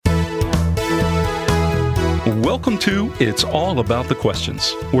Welcome to It's All About the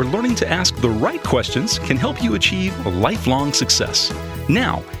Questions, where learning to ask the right questions can help you achieve lifelong success.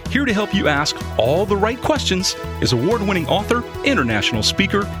 Now, here to help you ask all the right questions is award-winning author, international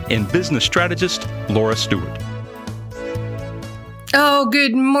speaker, and business strategist, Laura Stewart. Oh,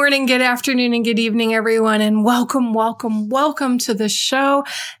 good morning, good afternoon, and good evening, everyone, and welcome to the show.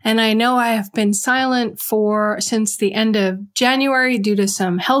 And I know I have been silent since the end of January due to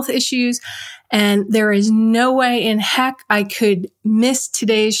some health issues, and there is no way in heck I could miss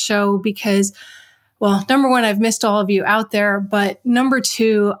today's show because, well, number one, I've missed all of you out there, but number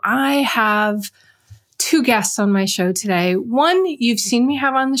two, I have two guests on my show today. One, you've seen me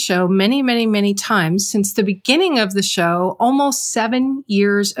have on the show many, many, many times since the beginning of the show, almost 7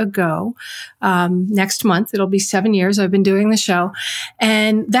 years ago. Next month, it'll be 7 years I've been doing the show.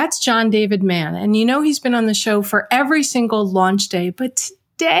 And that's John David Mann. And you know he's been on the show for every single launch day, but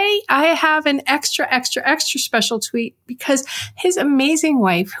today I have an extra special tweet because his amazing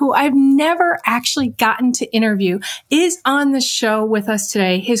wife, who I've never actually gotten to interview, is on the show with us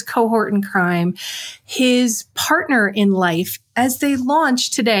today, his cohort in crime, his partner in life. As they launch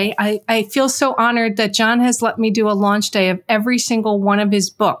today, I feel so honored that John has let me do a launch day of every single one of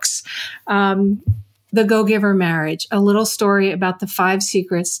his books. The Go-Giver Marriage, a little story about the 5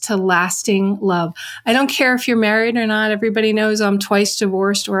 secrets to lasting love. I don't care if you're married or not. Everybody knows I'm twice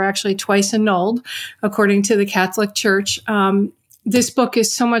divorced, or actually twice annulled, according to the Catholic Church. This book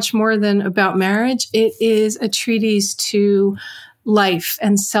is so much more than about marriage. It is a treatise to life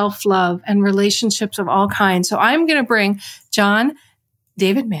and self-love and relationships of all kinds. So I'm going to bring John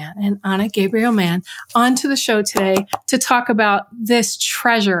David Mann and Anna Gabriel Mann onto the show today to talk about this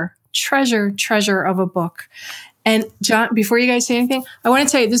treasure of a book. And John, before you guys say anything, I want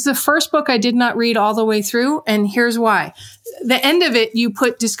to tell you, this is the first book I did not read all the way through. And here's why. The end of it, you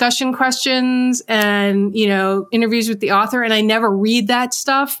put discussion questions and, interviews with the author. And I never read that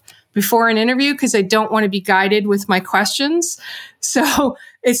stuff before an interview because I don't want to be guided with my questions. So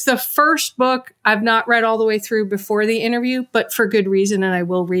it's the first book I've not read all the way through before the interview, but for good reason. And I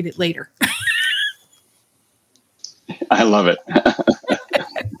will read it later. I love it.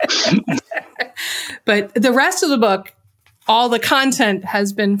 But the rest of the book, all the content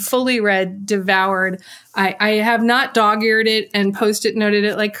has been fully read, devoured. I have not dog-eared it and post-it noted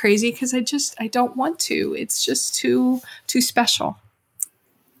it like crazy because I don't want to. It's just too special.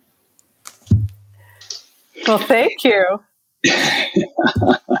 Well, thank you.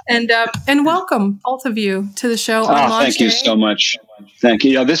 And welcome both of you to the show on launch thank you day. so much. Thank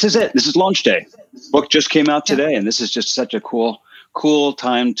you. This is it. This is launch day. Book just came out today, and this is just such a cool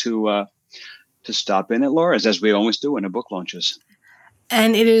time to stop in at Laura's, as we always do when a book launches.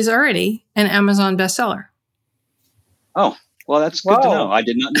 And it is already an Amazon bestseller. Oh, well, that's good to know. I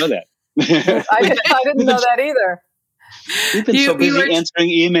did not know that. I didn't know that either. We've been so busy answering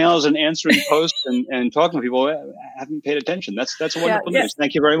emails and answering posts and talking to people. I haven't paid attention. That's wonderful news.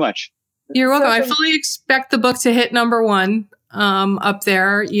 Thank you very much. You're welcome. I fully expect the book to hit number 1 up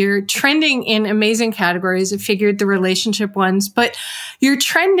there. You're trending in amazing categories. I figured the relationship ones, but you're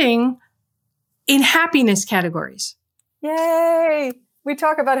trending in happiness categories. Yay! We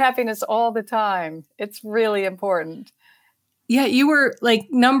talk about happiness all the time. It's really important. Yeah, you were like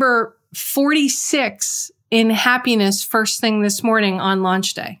number 46 in happiness first thing this morning on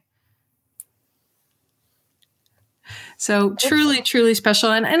launch day. So truly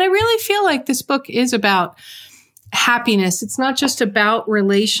special. And I really feel like this book is about happiness. It's not just about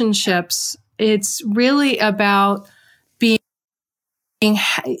relationships. It's really about being,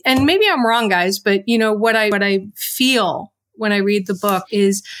 and maybe I'm wrong, guys, but what I feel when I read the book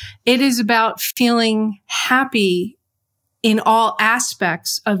is it is about feeling happy in all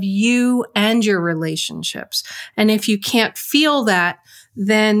aspects of you and your relationships. And if you can't feel that,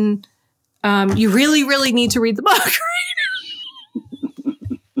 then you really, really need to read the book.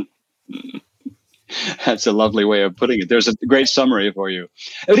 That's a lovely way of putting it. There's a great summary for you.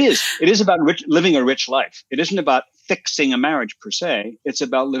 It is about living a rich life. It isn't about fixing a marriage per se. It's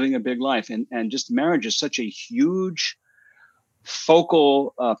about living a big life. And just marriage is such a huge,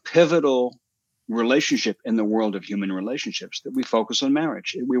 focal, pivotal relationship in the world of human relationships that we focus on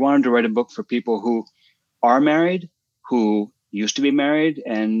marriage. We wanted to write a book for people who are married, who used to be married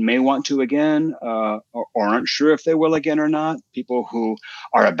and may want to again, or aren't sure if they will again or not, people who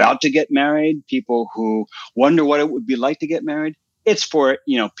are about to get married, people who wonder what it would be like to get married. It's for,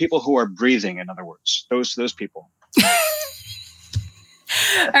 people who are breathing, in other words, those people.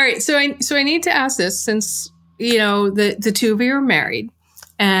 All right. So I need to ask this since, the two of you are married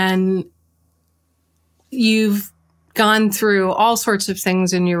and you've gone through all sorts of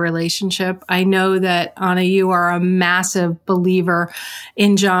things in your relationship. I know that, Anna, you are a massive believer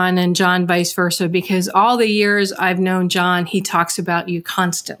in John, and John vice versa, because all the years I've known John, he talks about you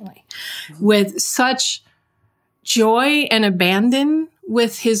constantly with such joy and abandon,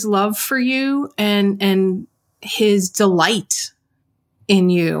 with his love for you and his delight in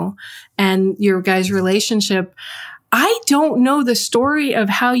you and your guys' relationship. I don't know the story of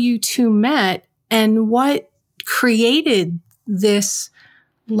how you two met and what created this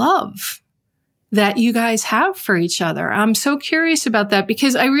love that you guys have for each other. I'm so curious about that,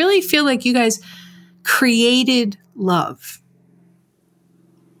 because I really feel like you guys created love.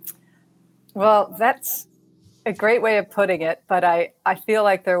 Well, that's a great way of putting it, but I feel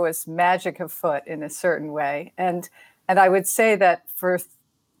like there was magic afoot in a certain way. And I would say that for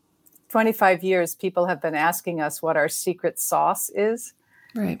 25 years, people have been asking us what our secret sauce is.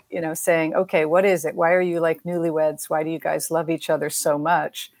 Right. You know, saying, okay, what is it? Why are you like newlyweds? Why do you guys love each other so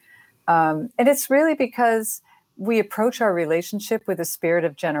much? And it's really because we approach our relationship with a spirit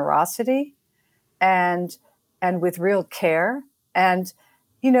of generosity and with real care. And,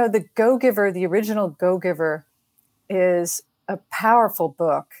 you know, the Go-Giver, the original Go-Giver, is a powerful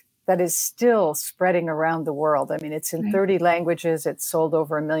book that is still spreading around the world. I mean, it's in 30 languages. It's sold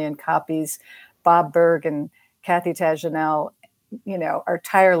over 1 million copies. Bob Berg and Kathy Tajanel, you know, are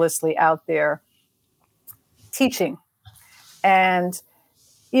tirelessly out there teaching. And,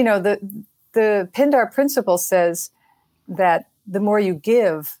 you know, the Pindar principle says that the more you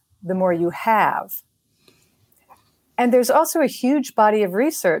give, the more you have. And there's also a huge body of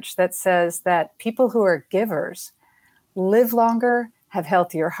research that says that people who are givers live longer, have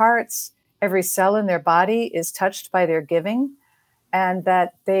healthier hearts, every cell in their body is touched by their giving, and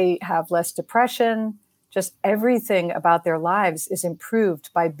that they have less depression. Just everything about their lives is improved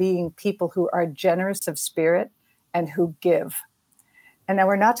by being people who are generous of spirit and who give. And now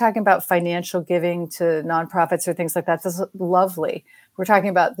we're not talking about financial giving to nonprofits or things like that. That's lovely. We're talking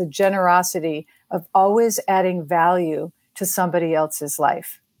about the generosity of always adding value to somebody else's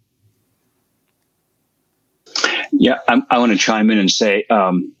life. Yeah, I want to chime in and say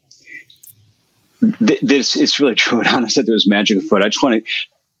this is really true. What Anna said, there was magic afoot. I just want to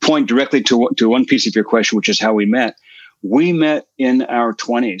point directly to one piece of your question, which is how we met. We met in our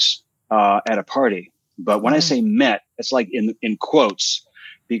 20s at a party. But when I say met, it's like in quotes,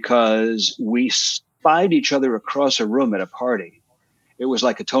 because we spied each other across a room at a party. It was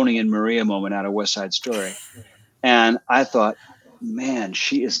like a Tony and Maria moment out of West Side Story. And I thought, man,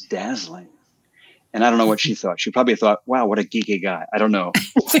 she is dazzling. And I don't know what she thought. She probably thought, wow, what a geeky guy. I don't know.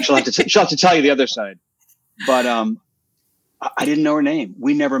 She'll have to tell you the other side. But I didn't know her name.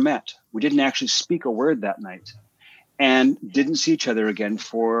 We never met. We didn't actually speak a word that night, and didn't see each other again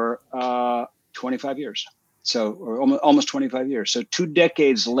for 25 years. So, or almost 25 years. So 2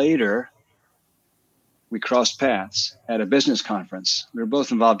 decades later, we crossed paths at a business conference. We were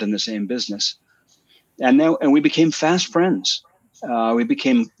both involved in the same business. And we became fast friends. We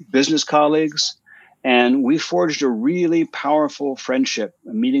became business colleagues. And we forged a really powerful friendship,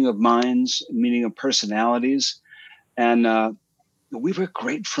 a meeting of minds, a meeting of personalities. And we were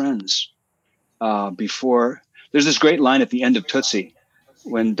great friends before. There's this great line at the end of Tootsie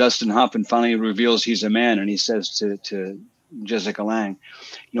when Dustin Hoffman finally reveals he's a man, and he says to Jessica Lange,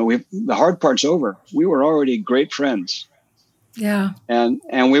 you know, the hard part's over. We were already great friends. Yeah.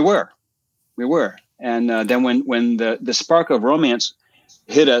 And we were. And then when the spark of romance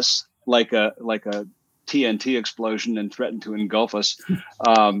hit us like a TNT explosion and threatened to engulf us,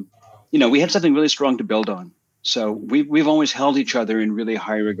 you know, we had something really strong to build on. So we've always held each other in really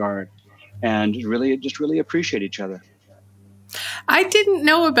high regard, and really appreciate each other. I didn't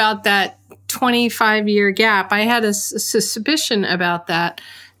know about that 25-year gap. I had a suspicion about that.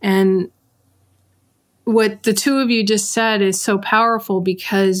 And what the two of you just said is so powerful,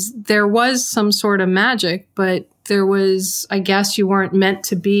 because there was some sort of magic, but there was, I guess you weren't meant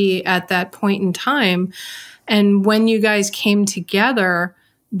to be at that point in time. And when you guys came together,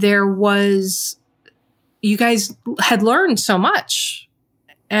 you guys had learned so much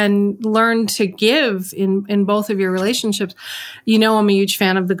and learned to give in both of your relationships. You know, I'm a huge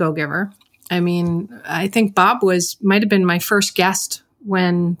fan of The Go-Giver. I mean, I think Bob might have been my first guest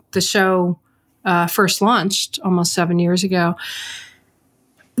when the show first launched almost 7 years ago.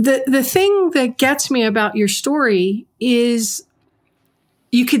 The thing that gets me about your story is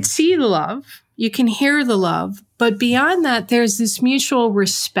you could see the love, you can hear the love, but beyond that, there's this mutual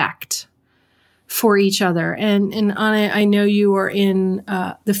respect for each other. And Anna, I know you are in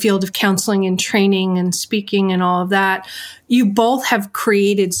the field of counseling and training and speaking and all of that. You both have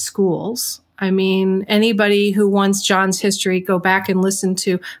created schools. I mean, anybody who wants John's history, go back and listen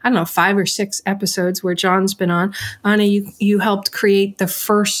to, I don't know, 5 or 6 episodes where John's been on. Anna, you helped create the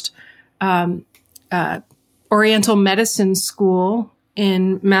first Oriental medicine school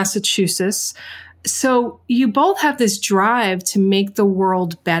in Massachusetts. So you both have this drive to make the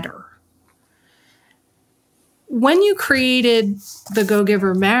world better. When you created the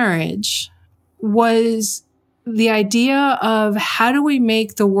Go-Giver Marriage, was the idea of how do we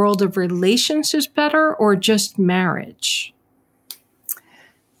make the world of relationships better, or just marriage?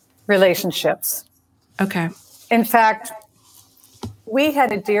 Relationships. Okay. In fact, we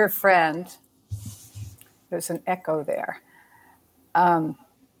had a dear friend. There's an echo there.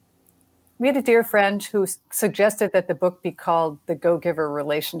 We had a dear friend who suggested that the book be called The Go-Giver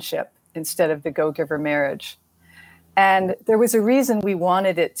Relationship instead of The Go-Giver Marriage. And there was a reason we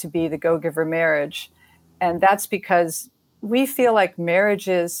wanted it to be The Go-Giver Marriage. And that's because we feel like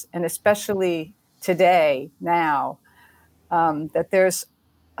marriages, and especially today, now, that there's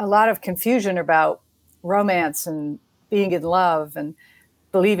a lot of confusion about romance and being in love and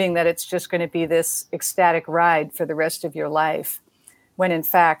believing that it's just going to be this ecstatic ride for the rest of your life. When in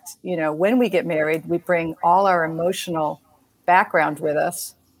fact, you know, when we get married, we bring all our emotional background with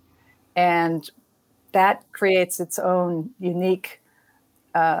us. And that creates its own unique,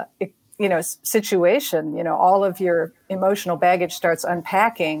 situation. You know, all of your emotional baggage starts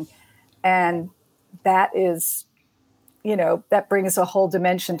unpacking. And that is, that brings a whole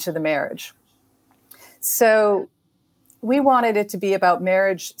dimension to the marriage. So we wanted it to be about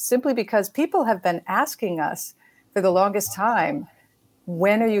marriage simply because people have been asking us for the longest time,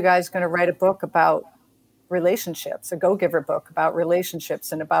 when are you guys going to write a book about relationships, a Go-Giver book about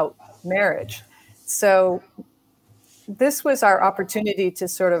relationships and about marriage? So this was our opportunity to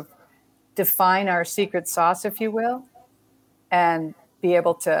sort of define our secret sauce, if you will, and be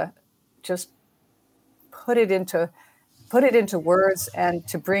able to just put it into words and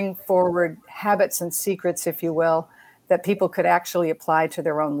to bring forward habits and secrets, if you will, that people could actually apply to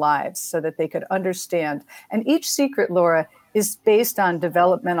their own lives so that they could understand. And each secret, Laura, is based on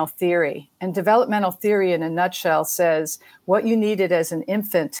developmental theory. And developmental theory, in a nutshell, says what you needed as an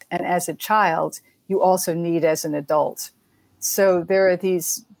infant and as a child, you also need as an adult. So there are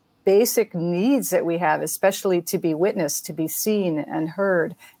these basic needs that we have, especially to be witnessed, to be seen and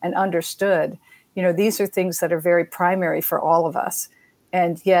heard and understood. You know, these are things that are very primary for all of us.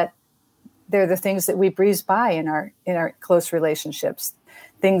 And yet they're the things that we breeze by in our close relationships.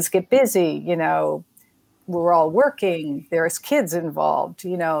 Things get busy, we're all working, there's kids involved,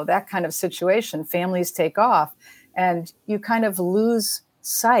 that kind of situation. Families take off, and you kind of lose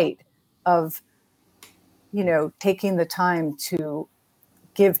sight of, taking the time to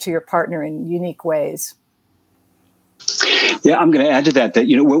give to your partner in unique ways. Yeah, I'm going to add to that,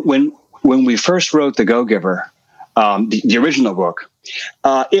 when we first wrote The Go-Giver, the original book,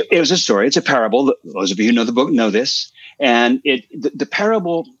 it was a story. It's a parable. Those of you who know the book know this. And the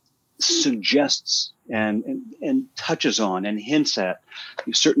parable suggests and touches on and hints at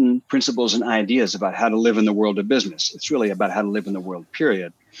certain principles and ideas about how to live in the world of business. It's really about how to live in the world,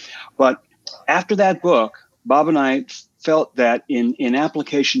 period. But after that book, Bob and I felt that in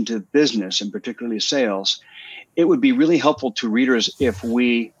application to business, and particularly sales, it would be really helpful to readers if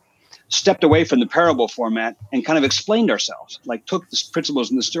we stepped away from the parable format and kind of explained ourselves, like took the principles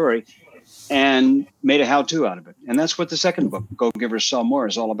in the story and made a how-to out of it. And that's what the second book, Go-Givers Sell More,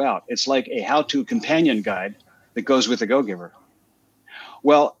 is all about. It's like a how-to companion guide that goes with the Go-Giver.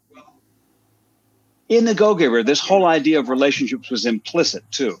 Well, in the Go-Giver, this whole idea of relationships was implicit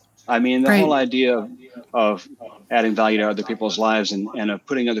too. I mean, the whole idea of adding value to other people's lives and of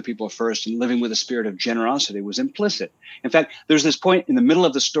putting other people first and living with a spirit of generosity was implicit. In fact, there's this point in the middle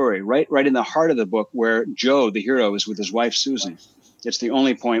of the story, right in the heart of the book, where Joe, the hero, is with his wife, Susan. It's the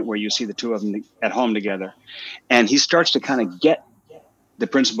only point where you see the two of them at home together. And he starts to kind of get the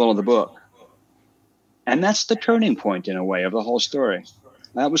principle of the book. And that's the turning point, in a way, of the whole story.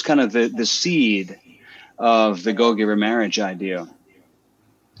 That was kind of the seed of the Go-Giver marriage idea.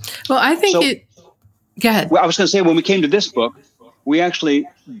 Well, I think go ahead. Well, I was going to say, when we came to this book, we actually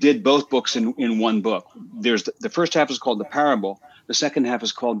did both books in one book. There's the first half is called The Parable. The second half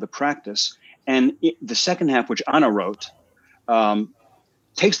is called The Practice. And the second half, which Anna wrote,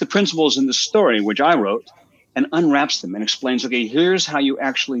 takes the principles in the story, which I wrote, and unwraps them and explains, okay, here's how you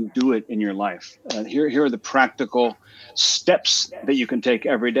actually do it in your life. Here are the practical steps that you can take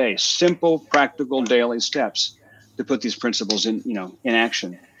every day. Simple, practical, daily steps to put these principles in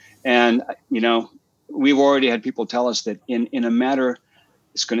action. And, we've already had people tell us that in a matter,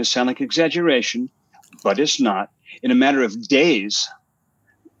 it's going to sound like exaggeration, but it's not. In a matter of days,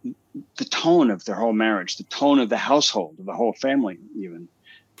 the tone of their whole marriage, the tone of the household, of the whole family even,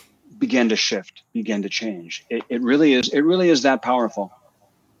 began to shift, began to change. It really is that powerful.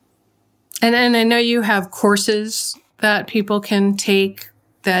 And I know you have courses that people can take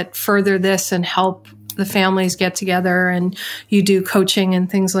that further this and help the families get together, and you do coaching and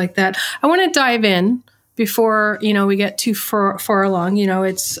things like that. I want to dive in before, we get too far along.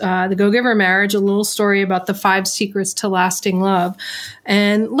 It's The Go-Giver Marriage, a little story about the 5 secrets to lasting love.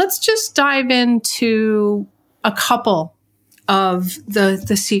 And let's just dive into a couple of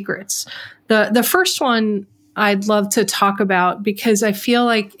the secrets. The first one I'd love to talk about because I feel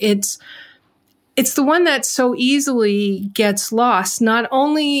like it's the one that so easily gets lost, not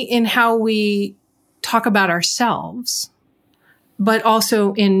only in how we talk about ourselves, but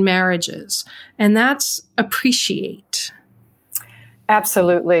also in marriages. And that's appreciate.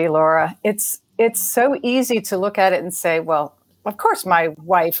 Absolutely, Laura. It's so easy to look at it and say, well, of course my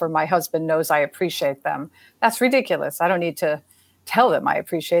wife or my husband knows I appreciate them. That's ridiculous. I don't need to tell them I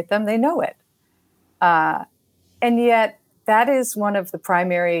appreciate them. They know it. And yet that is one of the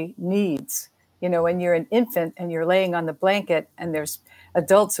primary needs. When you're an infant and you're laying on the blanket and there's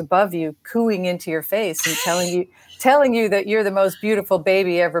adults above you cooing into your face and telling you that you're the most beautiful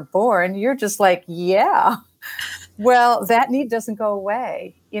baby ever born, you're just like, yeah. Well, that need doesn't go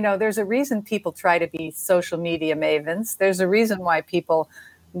away. There's a reason people try to be social media mavens. There's a reason why people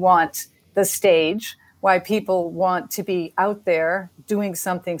want the stage, why people want to be out there doing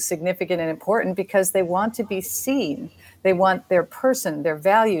something significant and important, because they want to be seen. They want their person, their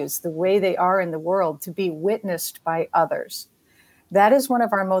values, the way they are in the world to be witnessed by others. That is one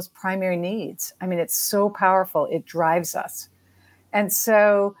of our most primary needs. I mean, it's so powerful. It drives us. And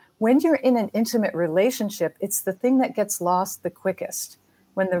so when you're in an intimate relationship, it's the thing that gets lost the quickest.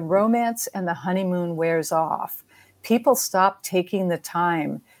 When the romance and the honeymoon wears off, people stop taking the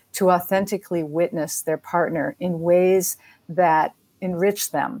time to authentically witness their partner in ways that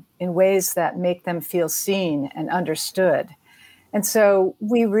enrich them, in ways that make them feel seen and understood. And so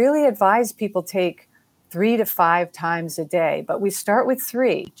we really advise people take 3 to 5 times a day, but we start with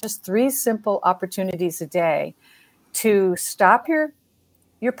 3, just 3 simple opportunities a day to stop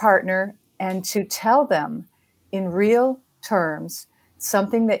your partner and to tell them in real terms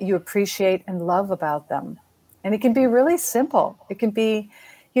something that you appreciate and love about them. And it can be really simple. It can be,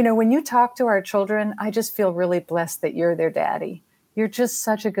 when you talk to our children, I just feel really blessed that you're their daddy. You're just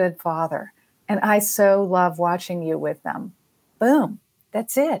such a good father. And I so love watching you with them. Boom.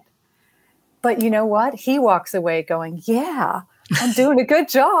 That's it. But you know what? He walks away going, yeah, I'm doing a good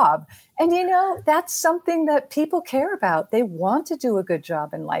job. And that's something that people care about. They want to do a good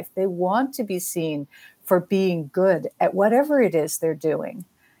job in life. They want to be seen for being good at whatever it is they're doing.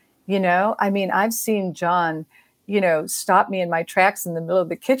 I've seen John, stop me in my tracks in the middle of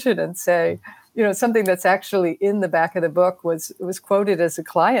the kitchen and say, something that's actually in the back of the book it was quoted as a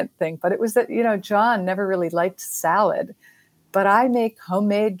client thing, but it was that, John never really liked salad, but I make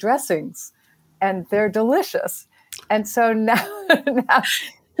homemade dressings and they're delicious. And so now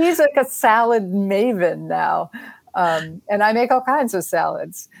he's like a salad maven now. And I make all kinds of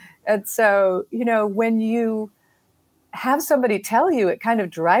salads. And so, when you have somebody tell you, it kind of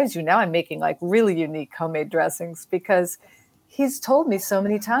drives you. Now I'm making like really unique homemade dressings because he's told me so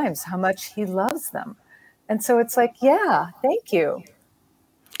many times how much he loves them. And so it's like, yeah, thank you.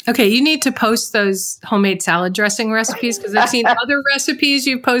 Okay, you need to post those homemade salad dressing recipes because I've seen other recipes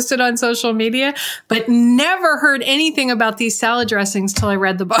you've posted on social media, but never heard anything about these salad dressings till I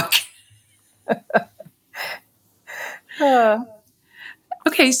read the book.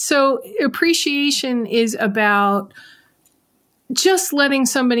 Okay, so appreciation is about just letting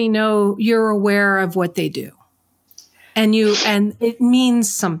somebody know you're aware of what they do. And it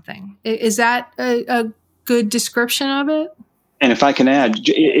means something. Is that a good description of it? And if I can add,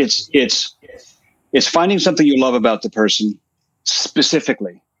 it's finding something you love about the person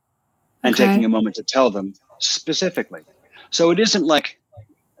specifically and taking a moment to tell them specifically. So it isn't like,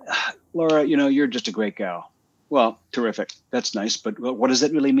 Laura, you're just a great gal. Well, terrific. That's nice. But what does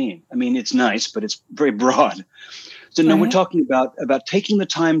that really mean? I mean, it's nice, but it's very broad. So no, we're talking about taking the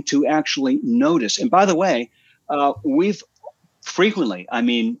time to actually notice. And by the way, we've frequently,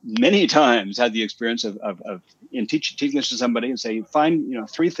 many times had the experience of in teaching this to somebody and say, find,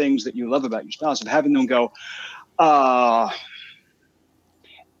 3 things that you love about your spouse, and having them go,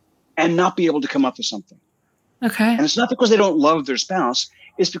 and not be able to come up with something. Okay. And it's not because they don't love their spouse.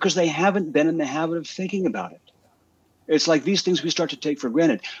 It's because they haven't been in the habit of thinking about it. It's like these things we start to take for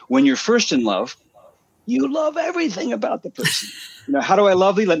granted. When you're first in love, You love everything about the person. How do I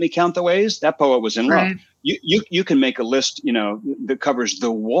love thee? Let me count the ways. That poet was in love. You can make a list, that covers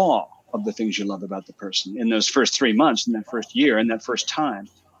the wall of the things you love about the person in those first 3 months, in that first year, in that first time.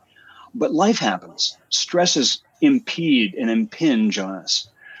 But life happens. Stresses impede and impinge on us.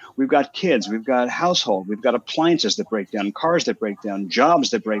 We've got kids, we've got household, we've got appliances that break down, cars that break down, jobs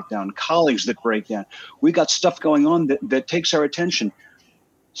that break down, colleagues that break down. We got stuff going on that takes our attention.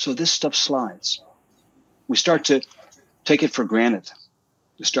 So this stuff slides. We start to take it for granted.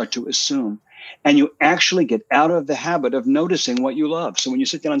 We start to assume. And you actually get out of the habit of noticing what you love. So when you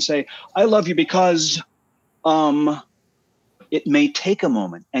sit down and say, I love you because it may take a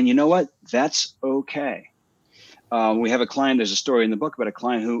moment. And you know what? That's okay. We have a client, there's a story in the book about a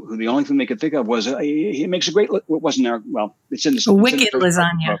client who the only thing they could think of was, he makes a great, it's in the wicked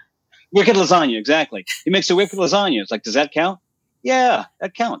lasagna. Wicked lasagna, exactly. He makes a wicked lasagna. It's like, does that count? Yeah,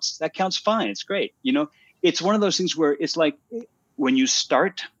 that counts. That counts fine. It's great. It's one of those things where it's like when you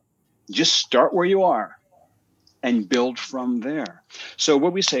start, just start where you are and build from there. So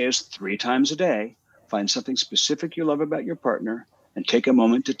what we say is 3 times a day, find something specific you love about your partner and take a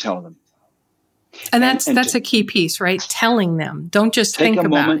moment to tell them. And that's a key piece, right? Telling them. Don't just think about it.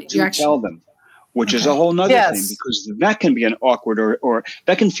 Take a moment to tell them, which is a whole nother thing, because that can be an awkward or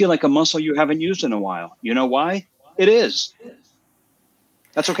that can feel like a muscle you haven't used in a while. You know why? It is.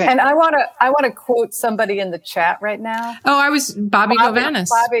 That's okay. And I want to quote somebody in the chat right now. Oh, I was Bobby Govanis.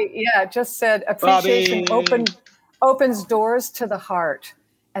 Bobby, just said appreciation opens doors to the heart.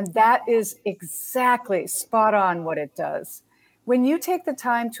 And that is exactly spot on what it does. When you take the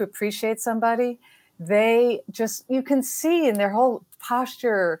time to appreciate somebody, you can see in their whole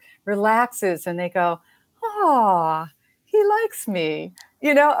posture relaxes and they go, oh, he likes me.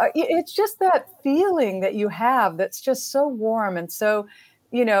 It's just that feeling that you have that's just so warm. And so,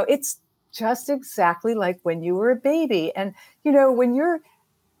 it's just exactly like when you were a baby. And, when you're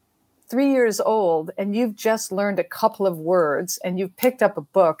 3 years old and you've just learned a couple of words and you've picked up a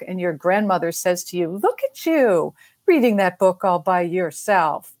book and your grandmother says to you, look at you reading that book all by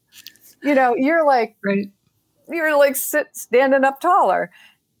yourself. You're like, right. You're like standing up taller.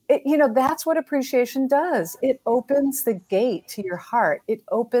 That's what appreciation does. It opens the gate to your heart. It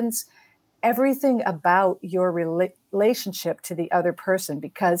opens everything about your relationship to the other person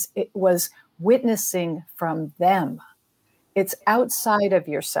because it was witnessing from them. It's outside of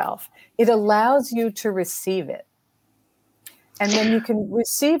yourself. It allows you to receive it. And when you can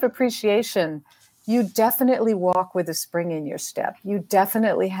receive appreciation, you definitely walk with a spring in your step. You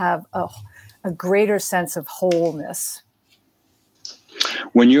definitely have a greater sense of wholeness.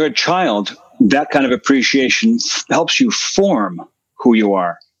 When you're a child, that kind of appreciation helps you form who you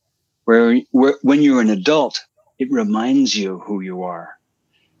are. Where when you're an adult, it reminds you who you are.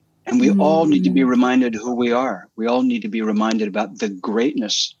 And we all need to be reminded who we are. We all need to be reminded about the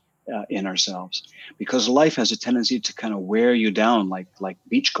greatness in ourselves, because life has a tendency to kind of wear you down like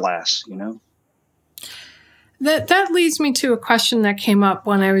beach glass, That leads me to a question that came up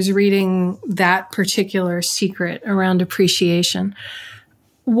when I was reading that particular secret around appreciation,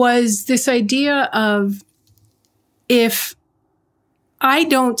 was this idea of, if I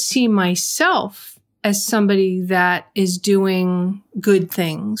don't see myself as somebody that is doing good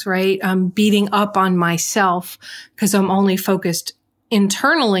things, right? I'm beating up on myself because I'm only focused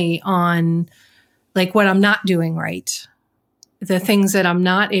internally on like what I'm not doing right, the things that I'm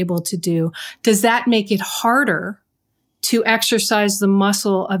not able to do. Does that make it harder to exercise the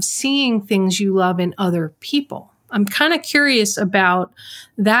muscle of seeing things you love in other people? I'm kind of curious about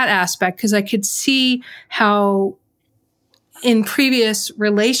that aspect, because I could see how in previous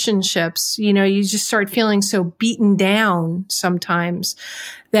relationships, you just start feeling so beaten down sometimes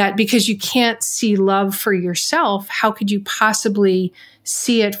that because you can't see love for yourself, how could you possibly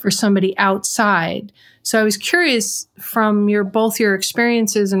see it for somebody outside? So I was curious from both your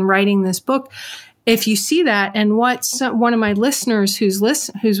experiences in writing this book, if you see that, and what one of my listeners who's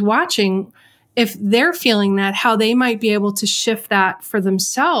watching, if they're feeling that, how they might be able to shift that for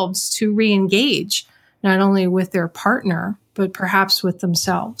themselves to re-engage, not only with their partner, but perhaps with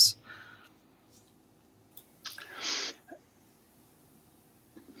themselves.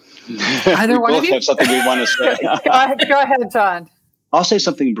 Either one of you have something we want to say. Go ahead, John. I'll say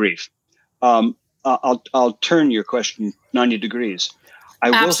something brief. I'll turn your question 90 degrees.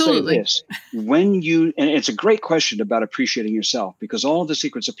 I will say this: and it's a great question about appreciating yourself, because all of the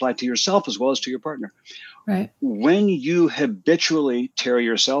secrets apply to yourself as well as to your partner. Right. When you habitually tear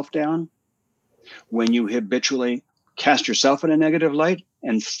yourself down, when you habitually cast yourself in a negative light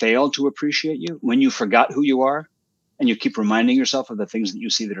and fail to appreciate you, when you forgot who you are and you keep reminding yourself of the things that you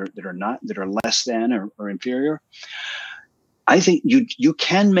see that are less than or inferior, I think you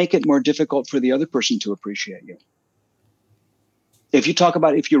can make it more difficult for the other person to appreciate you. If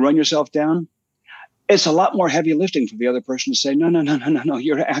you run yourself down, it's a lot more heavy lifting for the other person to say, no,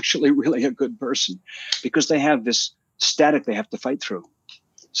 you're actually really a good person, because they have this static they have to fight through.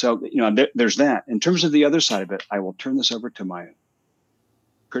 So, there's that. In terms of the other side of it, I will turn this over to my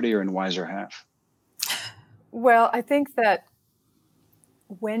prettier and wiser half. Well, I think that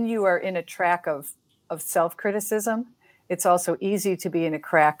when you are in a track of self-criticism, it's also easy to be in a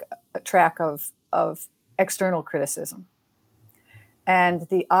track of external criticism. And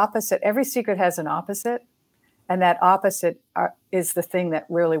the opposite, every secret has an opposite, and that opposite is the thing that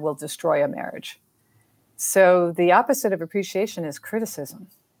really will destroy a marriage. So the opposite of appreciation is criticism.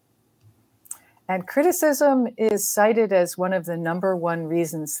 And criticism is cited as one of the number one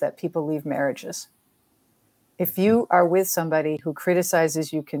reasons that people leave marriages. If you are with somebody who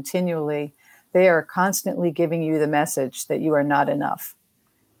criticizes you continually, they are constantly giving you the message that you are not enough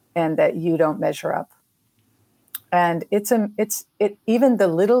and that you don't measure up. And even the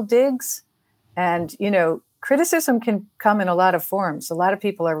little digs, and criticism can come in a lot of forms. A lot of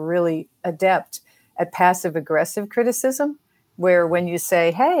people are really adept at passive aggressive criticism, where when you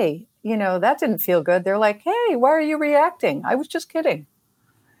say, hey, that didn't feel good, they're like, hey, why are you reacting? I was just kidding.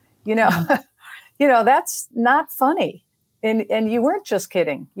 That's not funny. And you weren't just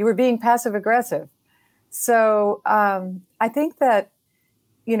kidding. You were being passive aggressive. So I think that,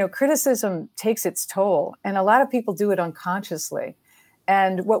 criticism takes its toll, and a lot of people do it unconsciously.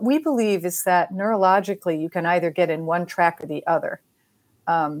 And what we believe is that neurologically, you can either get in one track or the other.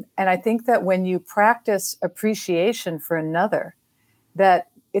 And I think that when you practice appreciation for another, that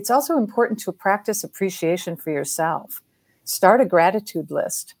it's also important to practice appreciation for yourself. Start a gratitude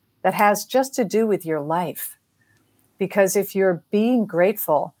list that has just to do with your life. Because if you're being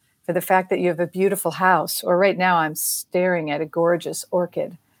grateful for the fact that you have a beautiful house, or right now I'm staring at a gorgeous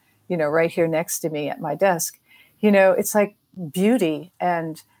orchid, right here next to me at my desk, it's like beauty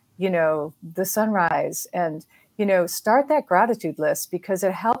and, the sunrise, and, start that gratitude list, because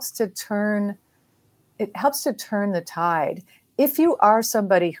it helps to turn the tide. If you are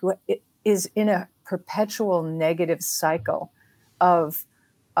somebody who is in a perpetual negative cycle of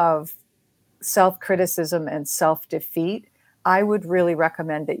self-criticism and self-defeat, I would really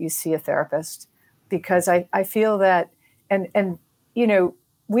recommend that you see a therapist, because I feel that, and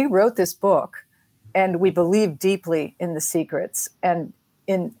we wrote this book and we believe deeply in the secrets and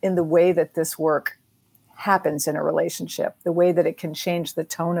in the way that this work happens in a relationship, the way that it can change the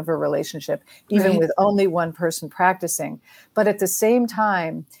tone of a relationship, even with only one person practicing. But at the same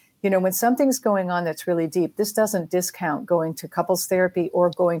time, when something's going on that's really deep, this doesn't discount going to couples therapy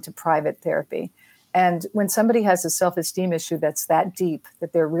or going to private therapy. And when somebody has a self-esteem issue that's that deep,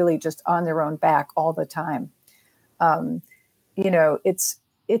 that they're really just on their own back all the time,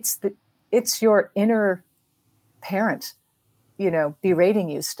 it's your inner parent, berating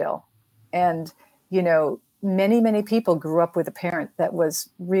you still. And, many, many people grew up with a parent that was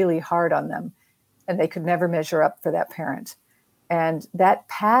really hard on them, and they could never measure up for that parent. And that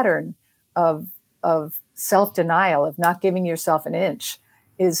pattern of self-denial, of not giving yourself an inch,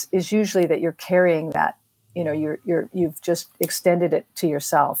 is usually that you're carrying that. You've just extended it to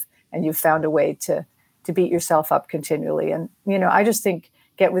yourself, and you've found a way to beat yourself up continually. And I just think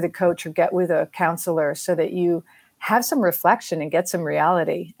get with a coach or get with a counselor so that you have some reflection and get some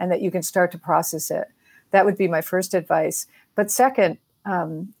reality, and that you can start to process it. That would be my first advice. But second,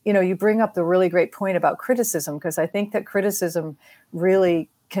 you bring up the really great point about criticism, because I think that criticism really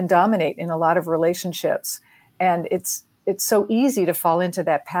can dominate in a lot of relationships. And it's so easy to fall into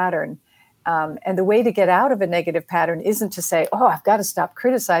that pattern. And the way to get out of a negative pattern isn't to say, oh, I've got to stop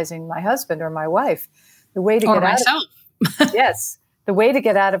criticizing my husband or my wife. The way to get myself. Yes. The way to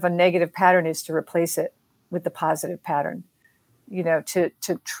get out of a negative pattern is to replace it with the positive pattern. To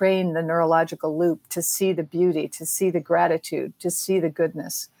train the neurological loop, to see the beauty, to see the gratitude, to see the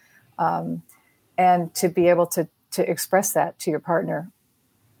goodness, and to be able to express that to your partner.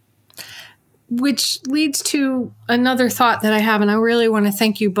 Which leads to another thought that I have, and I really want to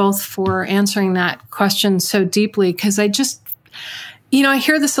thank you both for answering that question so deeply, because I just, I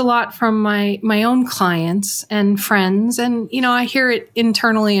hear this a lot from my own clients and friends, and, I hear it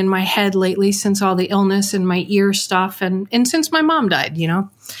internally in my head lately since all the illness and my ear stuff and since my mom died,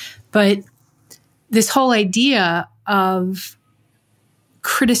 But this whole idea of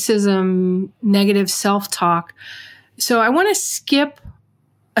criticism, negative self-talk. So I want to skip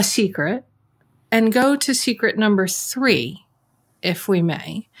a secret and go to secret number 3, if we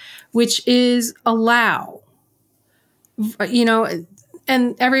may, which is allow. you know,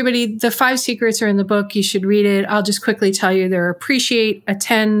 and everybody, the 5 secrets are in the book. You should read it. I'll just quickly tell you they're appreciate,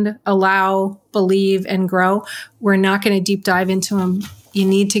 attend, allow, believe, and grow. We're not going to deep dive into them. You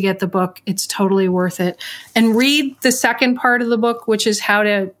need to get the book. It's totally worth it. And read the second part of the book, which is how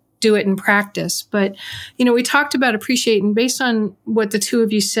to do it in practice. But, you know, we talked about appreciate, and based on what the two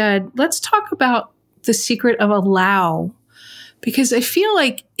of you said, let's talk about the secret of allow, because I feel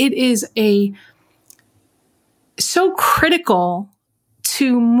like it is so critical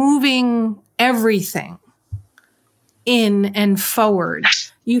to moving everything in and forward.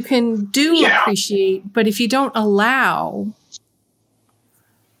 You can do appreciate, but if you don't allow.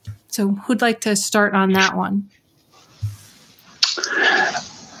 So who'd like to start on that one?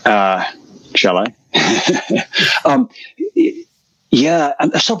 Shall I? Yeah,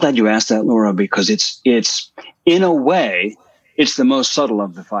 I'm so glad you asked that, Laura, because it's in a way, it's the most subtle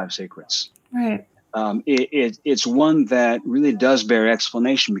of the 5 secrets. Right. It's one that really does bear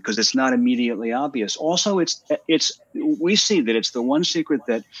explanation because it's not immediately obvious. Also, we see that it's the one secret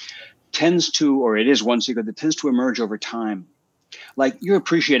that tends to emerge over time. Like you're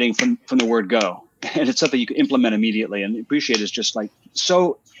appreciating from the word go, and it's something you can implement immediately. And appreciate is just like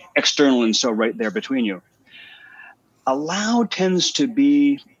so external and so right there between you. Allow tends to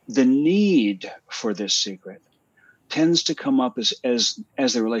be the need for this secret. Tends to come up as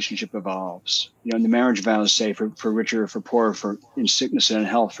the relationship evolves. You know, and the marriage vows say for richer or for poorer, for in sickness and in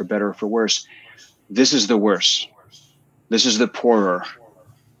health, for better or for worse. This is the worse. This is the poorer.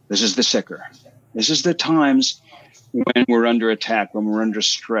 This is the sicker. This is the times when we're under attack, when we're under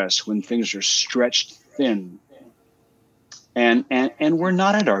stress, when things are stretched thin, and we're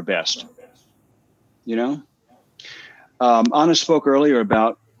not at our best. You know, Anna spoke earlier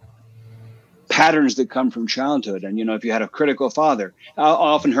about patterns that come from childhood. And, you know, if you had a critical father, I'll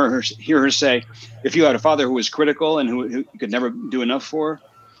often hear her say, if you had a father who was critical and who you could never do enough for,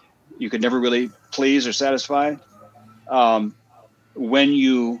 you could never really please or satisfy. When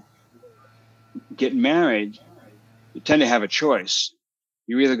you get married, you tend to have a choice.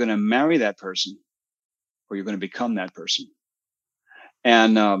 You're either going to marry that person or you're going to become that person.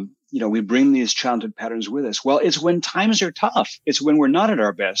 And, you know, we bring these childhood patterns with us. Well, it's when times are tough. It's when we're not at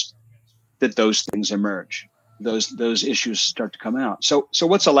our best that those things emerge. Those issues start to come out. So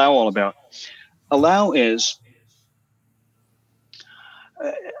what's allow all about? Allow is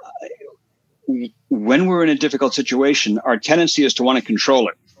when we're in a difficult situation, our tendency is to want to control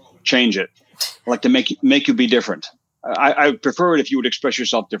it, change it, like to make you be different. I would prefer it if you would express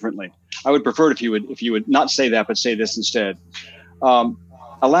yourself differently. I would prefer it if you would not say that, but say this instead.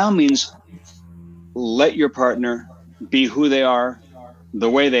 Allow means let your partner be who they are, the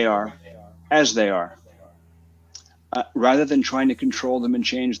way they are, as they are, rather than trying to control them and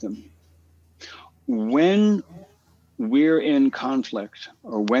change them. When we're in conflict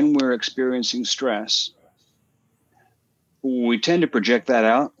or when we're experiencing stress, we tend to project that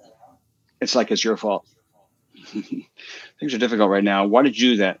out. It's like it's your fault. Things are difficult right now. Why did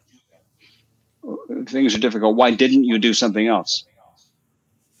you do that? Things are difficult. Why didn't you do something else?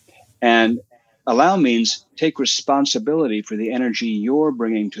 And allow means take responsibility for the energy you're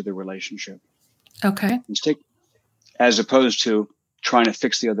bringing to the relationship. Okay. As opposed to trying to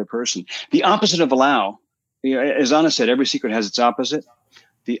fix the other person. The opposite of allow, you know, as Anna said, every secret has its opposite.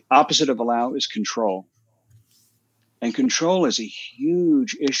 The opposite of allow is control. And control is a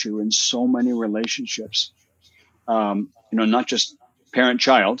huge issue in so many relationships. You know, not just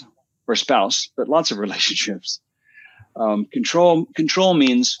parent-child or spouse, but lots of relationships. Control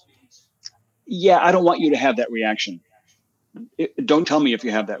means, yeah, I don't want you to have that reaction. Don't tell me if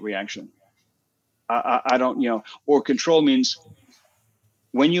you have that reaction. I don't, you know, or control means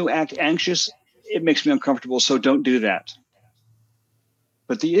when you act anxious, it makes me uncomfortable, so don't do that.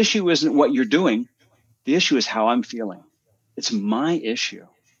 But the issue isn't what you're doing. The issue is how I'm feeling. It's my issue.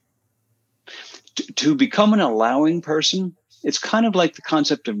 To become an allowing person, it's kind of like the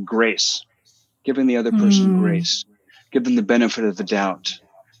concept of grace, giving the other person grace, give them the benefit of the doubt,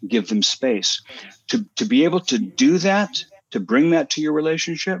 give them space. To be able to do that, to bring that to your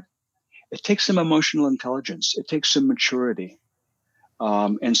relationship, it takes some emotional intelligence. It takes some maturity.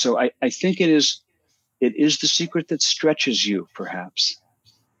 And so I think it is the secret that stretches you, perhaps,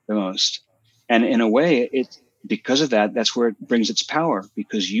 the most. And in a way, because of that, that's where it brings its power,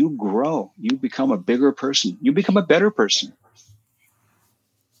 because you grow, you become a bigger person, you become a better person.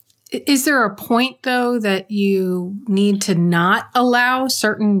 Is there a point, though, that you need to not allow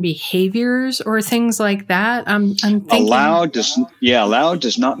certain behaviors or things like that? I'm thinking allow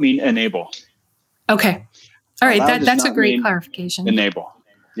does not mean enable. Okay. All right. That's a great clarification. Enable.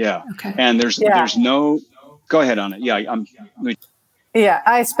 Yeah. Okay. And there's no Go ahead on it. Yeah, Yeah,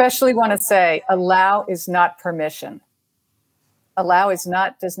 I especially want to say allow is not permission. Allow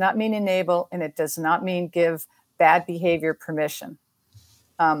does not mean enable, and it does not mean give bad behavior permission.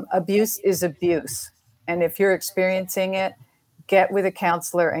 Abuse is abuse. And if you're experiencing it, get with a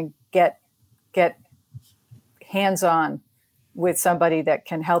counselor and get hands-on with somebody that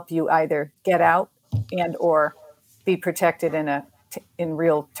can help you either get out and or be protected in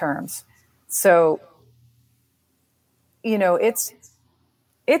real terms. So,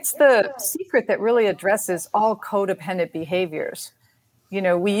 it's the secret that really addresses all codependent behaviors.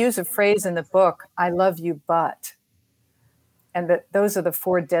 We use a phrase in the book, I love you, but, and those are the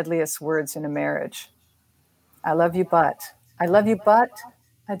 4 deadliest words in a marriage. I love you, but I'd love you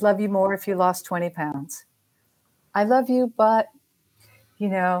more if you lost 20 pounds. I love you, but,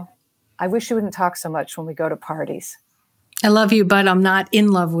 I wish you wouldn't talk so much when we go to parties. I love you, but I'm not in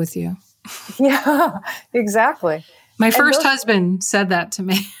love with you. Yeah, exactly. My first husband said that to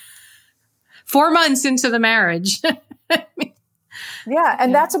me 4 months into the marriage. Yeah,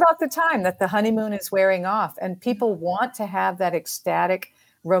 and that's about the time that the honeymoon is wearing off. And people want to have that ecstatic,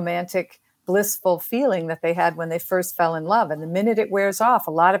 romantic, blissful feeling that they had when they first fell in love. And the minute it wears off,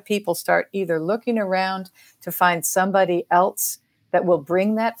 a lot of people start either looking around to find somebody else that will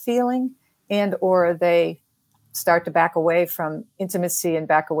bring that feeling, and or they start to back away from intimacy and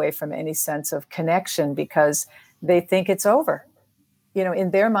back away from any sense of connection because they think it's over.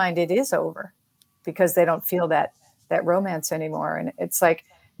 In their mind, it is over because they don't feel that romance anymore. And it's like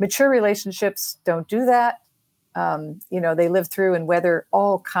mature relationships don't do that. They live through and weather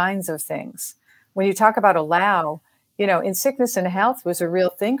all kinds of things. When you talk about allow, in sickness and health was a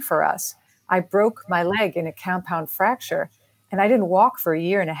real thing for us. I broke my leg in a compound fracture and I didn't walk for 1.5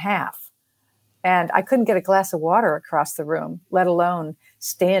 years. And I couldn't get a glass of water across the room, let alone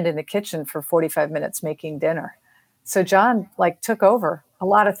stand in the kitchen for 45 minutes making dinner. So John took over a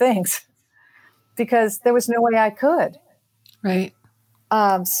lot of things because there was no way I could. Right.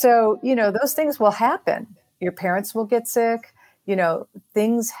 So, those things will happen. Your parents will get sick.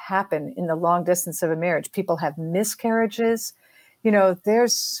 Things happen in the long distance of a marriage. People have miscarriages.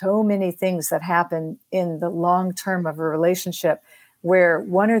 There's so many things that happen in the long term of a relationship where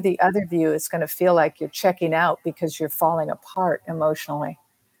one or the other of you is going to feel like you're checking out because you're falling apart emotionally.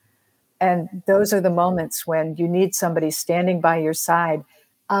 And those are the moments when you need somebody standing by your side,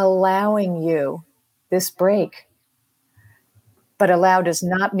 allowing you this break. But allow does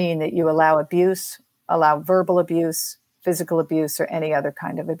not mean that you allow abuse, allow verbal abuse, physical abuse, or any other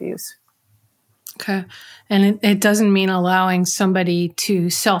kind of abuse. Okay. And it doesn't mean allowing somebody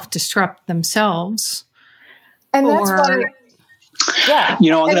to self-destruct themselves. And that's why... Yeah.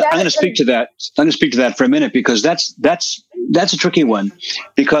 I'm going to speak to that. I'm going to speak to that for a minute because that's a tricky one.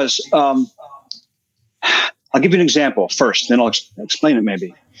 Because I'll give you an example first, then I'll explain it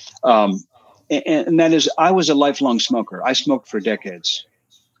maybe. And that is, I was a lifelong smoker. I smoked for decades.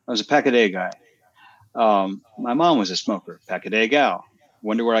 I was a pack-a-day guy. My mom was a smoker, pack-a-day gal.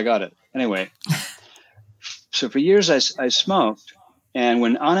 Wonder where I got it. Anyway, so for years I smoked, and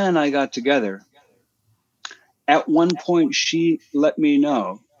when Anna and I got together. At one point, she let me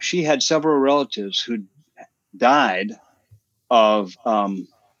know she had several relatives who died of, I'm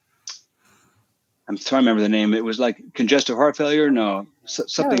trying to remember the name. It was like congestive heart failure. No,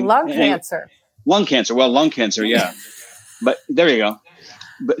 something. Lung cancer. Lung cancer. Well, lung cancer. Yeah. But there you go.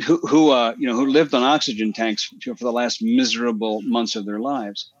 But who lived on oxygen tanks for the last miserable months of their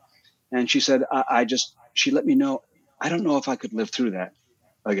lives. And she said, she let me know, I don't know if I could live through that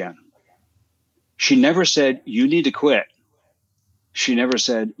again. She never said, you need to quit. She never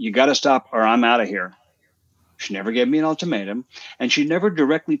said, you got to stop or I'm out of here. She never gave me an ultimatum. And she never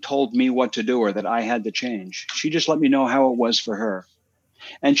directly told me what to do or that I had to change. She just let me know how it was for her.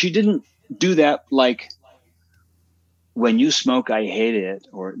 And she didn't do that like, when you smoke, I hate it,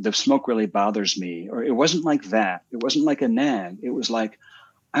 or the smoke really bothers me. Or it wasn't like that. It wasn't like a nag. It was like,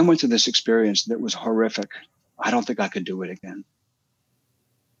 I went through this experience that was horrific. I don't think I could do it again.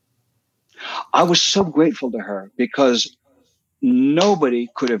 I was so grateful to her because nobody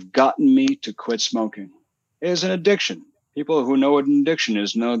could have gotten me to quit smoking. It is an addiction. People who know what an addiction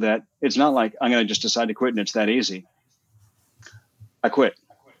is know that it's not like I'm going to just decide to quit and it's that easy. I quit.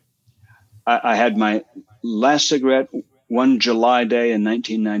 I had my last cigarette one July day in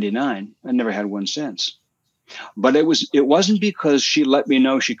 1999. I never had one since. But it wasn't because she let me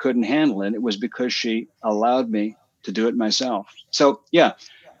know she couldn't handle it. It was because she allowed me to do it myself. So, yeah.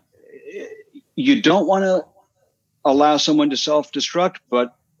 You don't want to allow someone to self-destruct,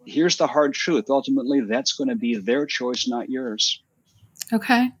 but here's the hard truth. Ultimately, that's going to be their choice, not yours.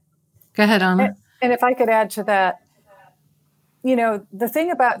 Okay. Go ahead, Anna. And if I could add to that,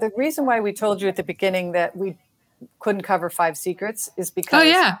 the reason why we told you at the beginning that we couldn't cover 5 secrets is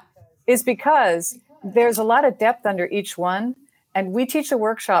because there's a lot of depth under each one. And we teach a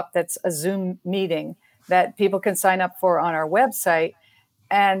workshop that's a Zoom meeting that people can sign up for on our website.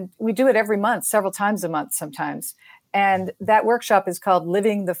 And we do it every month, several times a month sometimes. And that workshop is called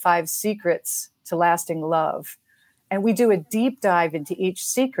Living the 5 Secrets to Lasting Love. And we do a deep dive into each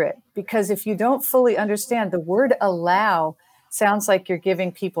secret, because if you don't fully understand, the word allow sounds like you're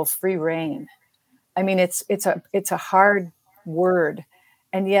giving people free rein. I mean, it's a hard word.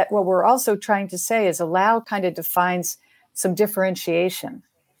 And yet what we're also trying to say is allow kind of defines some differentiation,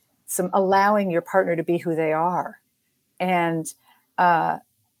 some allowing your partner to be who they are. And,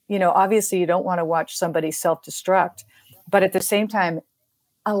 obviously you don't want to watch somebody self-destruct, but at the same time,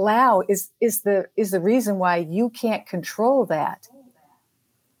 allow is the reason why you can't control that.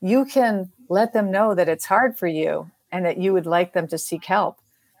 You can let them know that it's hard for you and that you would like them to seek help,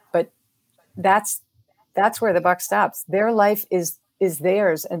 but that's where the buck stops. Their life is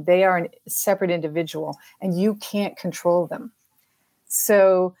theirs, and they are a separate individual, and you can't control them.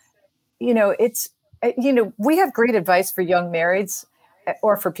 So, we have great advice for young marrieds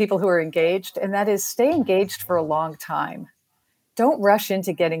or for people who are engaged, and that is stay engaged for a long time. Don't rush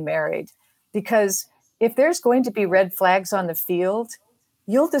into getting married, because if there's going to be red flags on the field,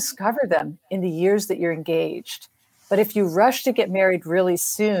 you'll discover them in the years that you're engaged. But if you rush to get married really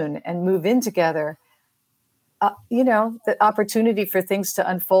soon and move in together, the opportunity for things to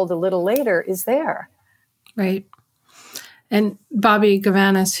unfold a little later is there. Right. And Bobby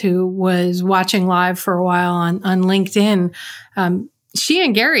Gavanis, who was watching live for a while on LinkedIn, she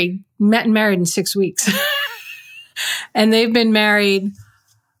and Gary met and married in 6 weeks. And they've been married,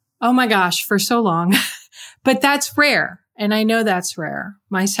 oh my gosh, for so long. But that's rare. And I know that's rare.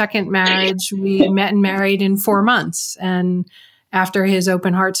 My second marriage, we met and married in 4 months. And after his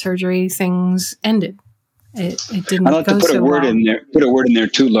open heart surgery, things ended. It didn't I'd like to put a word in there. Put a word in there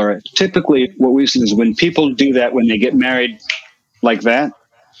too, Laura. Typically, what we've seen is when people do that, when they get married like that,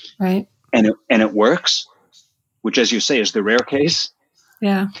 right, and it works, which, as you say, is the rare case.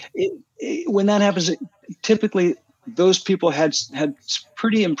 Yeah. When that happens, typically those people had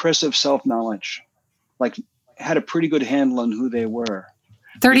pretty impressive self-knowledge, like had a pretty good handle on who they were.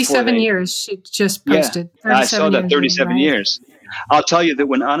 37 years. She just posted. Yeah, I saw that 37 years. I'll tell you that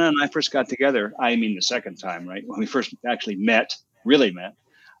when Anna and I first got together, I mean the second time, right? When we first actually really met,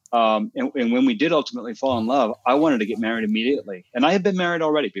 and when we did ultimately fall in love, I wanted to get married immediately. And I had been married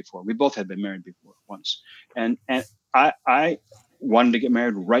already before. We both had been married before once. And I wanted to get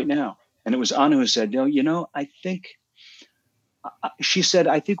married right now. And it was Anna who said, I think, she said,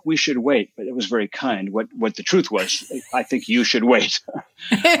 I think we should wait. But it was very kind. What the truth was, I think you should wait.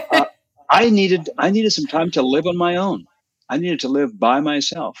 I needed some time to live on my own. I needed to live by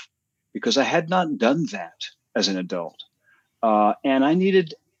myself because I had not done that as an adult. And I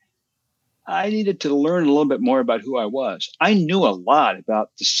needed to learn a little bit more about who I was. I knew a lot about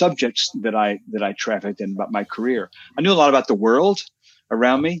the subjects that I trafficked in, about my career. I knew a lot about the world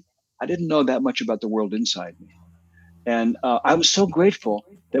around me. I didn't know that much about the world inside me. And I was so grateful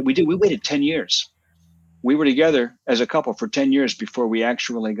that we waited 10 years. We were together as a couple for 10 years before we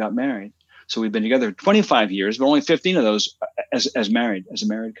actually got married. So we've been together 25 years, but only 15 of those as a married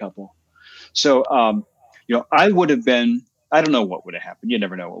couple. So, I would have been, I don't know what would have happened. You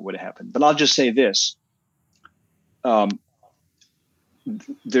never know what would have happened, but I'll just say this.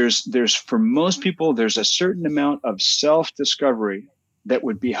 There's for most people, there's a certain amount of self-discovery that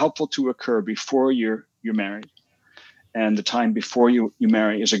would be helpful to occur before you're married. And the time before you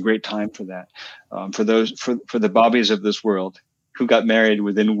marry is a great time for that. For the Bobbies of this world who got married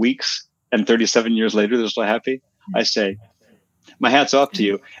within weeks and 37 years later, they're still happy. I say, my hat's off to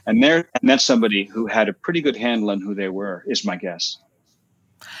you. And that's somebody who had a pretty good handle on who they were, is my guess.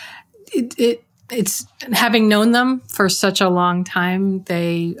 It's having known them for such a long time,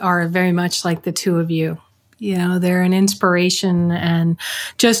 they are very much like the two of you. They're an inspiration, and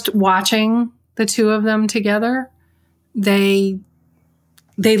just watching the two of them together, they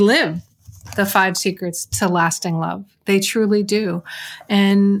live the 5 secrets to lasting love. They truly do.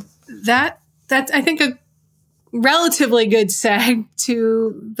 And that's, I think, a relatively good seg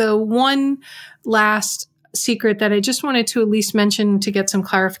to the one last secret that I just wanted to at least mention to get some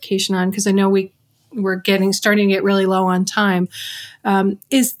clarification on, because I know we're starting to get really low on time,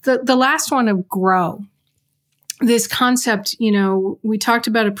 is the last one of grow. this concept, we talked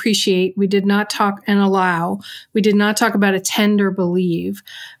about appreciate. We did not talk and allow. We did not talk about attend or believe.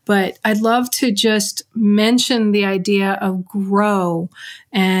 But I'd love to just mention the idea of grow.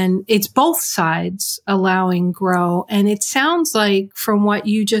 And it's both sides allowing grow. And it sounds like from what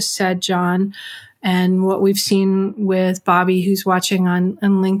you just said, John, and what we've seen with Bobby, who's watching on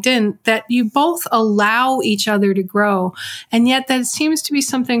LinkedIn, that you both allow each other to grow. And yet that seems to be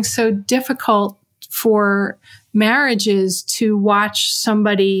something so difficult for marriages to watch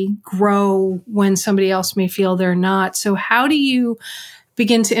somebody grow when somebody else may feel they're not. So how do you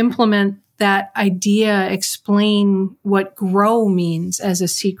begin to implement that idea, explain what grow means as a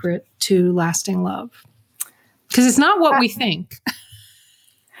secret to lasting love? Because it's not what we think.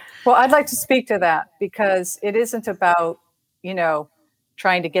 Well, I'd like to speak to that because it isn't about,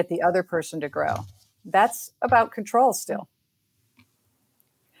 trying to get the other person to grow. That's about control still.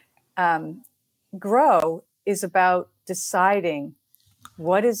 Grow is about deciding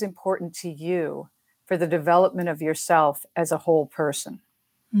what is important to you for the development of yourself as a whole person.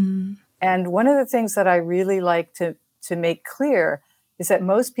 Mm. And one of the things that I really like to make clear is that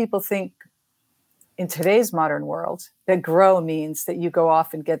most people think in today's modern world that grow means that you go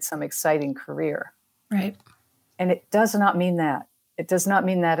off and get some exciting career. Right. And it does not mean that. It does not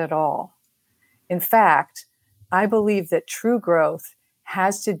mean that at all. In fact, I believe that true growth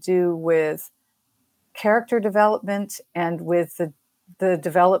has to do with character development and with the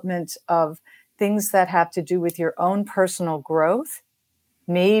development of things that have to do with your own personal growth.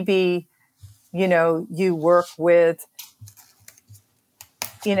 Maybe, you work with,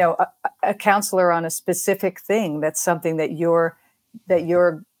 a counselor on a specific thing. That's something that you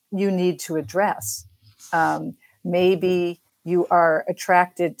need to address. Maybe you are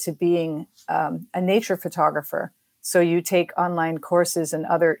attracted to being a nature photographer. So you take online courses and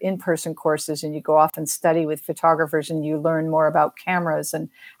other in-person courses and you go off and study with photographers and you learn more about cameras and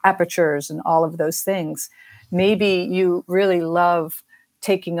apertures and all of those things. Maybe you really love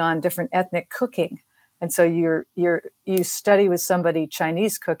taking on different ethnic cooking. And so you study with somebody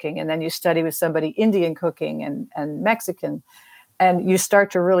Chinese cooking, and then you study with somebody Indian cooking and Mexican. And you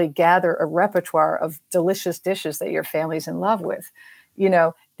start to really gather a repertoire of delicious dishes that your family's in love with.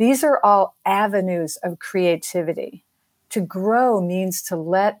 These are all avenues of creativity. To grow means to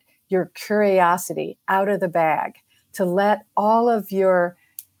let your curiosity out of the bag, to let all of your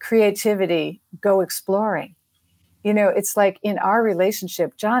creativity go exploring. It's like in our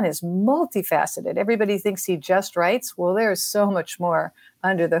relationship, John is multifaceted. Everybody thinks he just writes. Well, there's so much more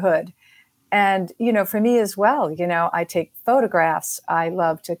under the hood. And, for me as well, I take photographs. I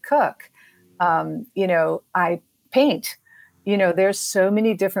love to cook. I paint. There's so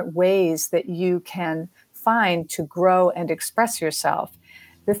many different ways that you can find to grow and express yourself.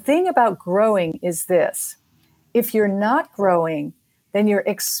 The thing about growing is this: if you're not growing, then you're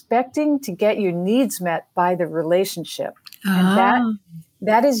expecting to get your needs met by the relationship. And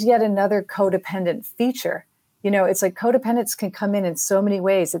that is yet another codependent feature. It's like codependence can come in so many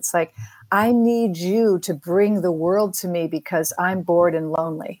ways. It's like, I need you to bring the world to me because I'm bored and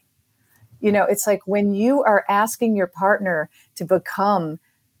lonely. It's like when you are asking your partner to become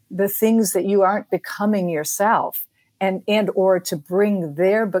the things that you aren't becoming yourself, and or to bring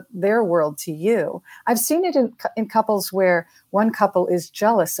their world to you. I've seen it in couples where one couple is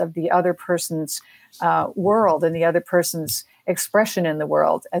jealous of the other person's world and the other person's expression in the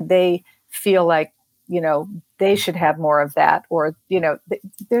world, and they feel like they should have more of that, or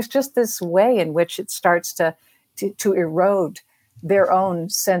there's just this way in which it starts to erode their own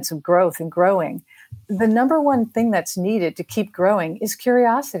sense of growth and growing. The number one thing that's needed to keep growing is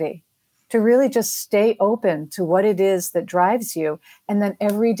curiosity, to really just stay open to what it is that drives you, and then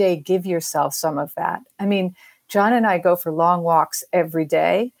every day give yourself some of that. I mean, John and I go for long walks every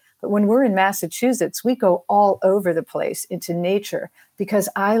day, but when we're in Massachusetts, we go all over the place into nature because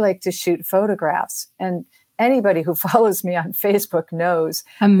I like to shoot photographs. And anybody who follows me on Facebook knows.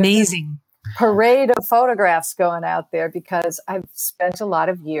 Amazing. Parade of photographs going out there because I've spent a lot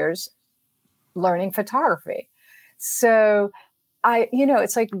of years learning photography. So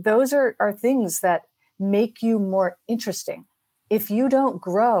it's like those are things that make you more interesting. If you don't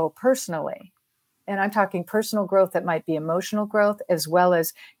grow personally, and I'm talking personal growth that might be emotional growth as well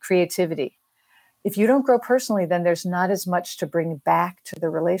as creativity. If you don't grow personally, then there's not as much to bring back to the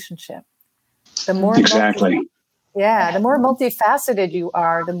relationship. The more exactly. The more multifaceted you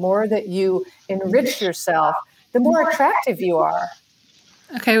are, the more that you enrich yourself, the more attractive you are.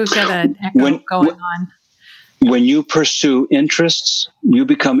 Okay, we've got an echo going on. When you pursue interests, you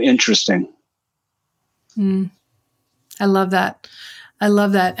become interesting. I love that. I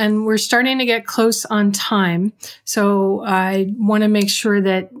love that. And we're starting to get close on time. So I want to make sure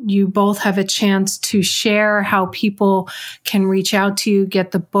that you both have a chance to share how people can reach out to you,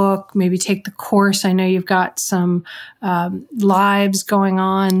 get the book, maybe take the course. I know you've got some lives going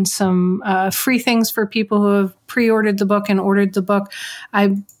on, some free things for people who have pre-ordered the book and ordered the book.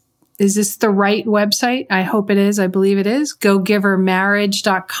 Is this the right website? I hope it is. I believe it is.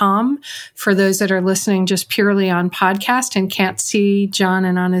 GoGiverMarriage.com. For those that are listening just purely on podcast and can't see John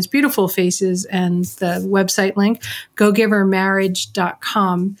and Anna's beautiful faces and the website link,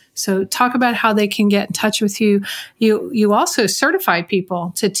 GoGiverMarriage.com. So talk about how they can get in touch with you. You also certify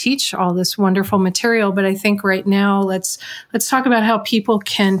people to teach all this wonderful material. But I think right now, let's talk about how people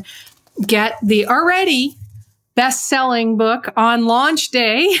can get the already best-selling book on launch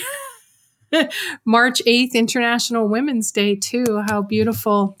day. March 8th, International Women's Day, too. How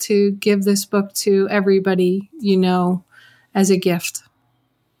beautiful to give this book to everybody you know as a gift.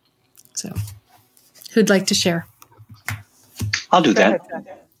 So, who'd like to share? I'll do that.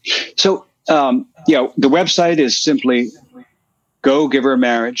 So, the website is simply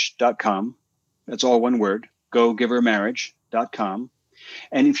GoGiverMarriage.com. That's all one word, GoGiverMarriage.com.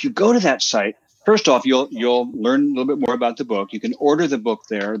 And if you go to that site, first off, you'll learn a little bit more about the book. You can order the book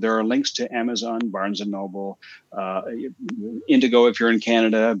there. There are links to Amazon, Barnes & Noble, Indigo if you're in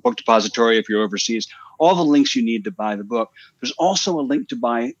Canada, Book Depository if you're overseas, all the links you need to buy the book. There's also a link to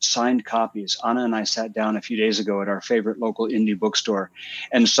buy signed copies. Anna and I sat down a few days ago at our favorite local indie bookstore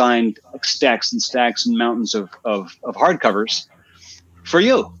and signed stacks and stacks and mountains of hardcovers for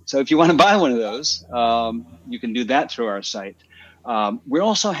you. So if you want to buy one of those, you can do that through our site. We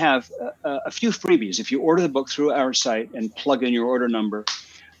also have a few freebies. If you order the book through our site and plug in your order number,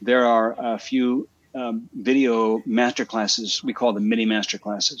 there are a few video masterclasses. We call them mini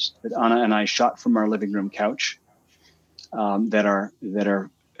masterclasses that Anna and I shot from our living room couch. That are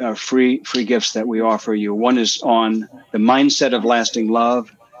free gifts that we offer you. One is on the mindset of lasting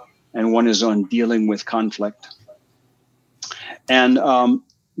love, and one is on dealing with conflict. And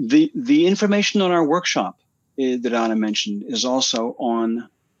the information on our workshop that Anna mentioned is also on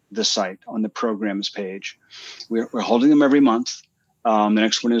the site, on the programs page. We're holding them every month. The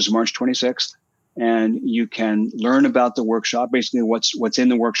next one is March 26th. And you can learn about the workshop, basically what's in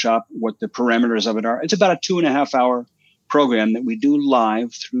the workshop, what the parameters of it are. It's about a 2.5 hour program that we do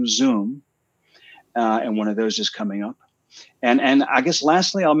live through Zoom. And one of those is coming up. And I guess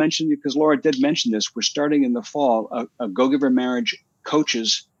lastly, I'll mention, because Laura did mention this, we're starting in the fall a Go-Giver Marriage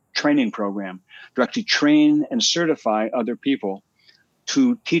Coaches training program to actually train and certify other people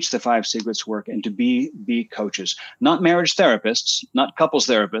to teach the 5 Secrets work and to be coaches, not marriage therapists, not couples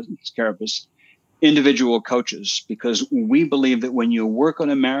therapists, individual coaches, because we believe that when you work on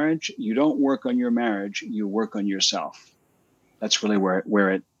a marriage, you don't work on your marriage, you work on yourself. That's really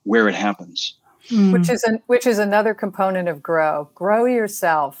where it happens. Which is another component of grow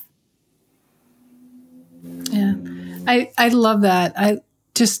yourself. Yeah. I love that. I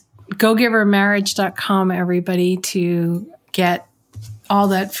just GoGiverMarriage.com, everybody, to get all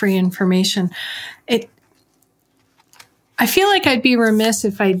that free information. I feel like I'd be remiss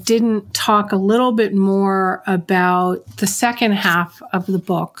if I didn't talk a little bit more about the second half of the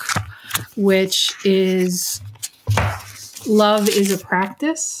book, which is Love is a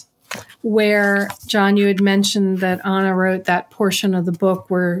Practice, where, John, you had mentioned that Anna wrote that portion of the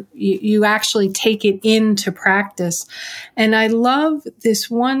book where you actually take it into practice. And I love this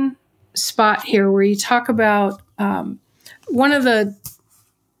one spot here where you talk about one of the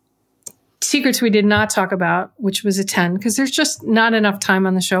secrets we did not talk about, which was attend, because there's just not enough time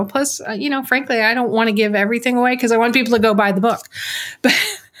on the show. Plus, frankly, I don't want to give everything away because I want people to go buy the book. But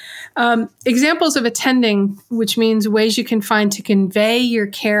examples of attending, which means ways you can find to convey your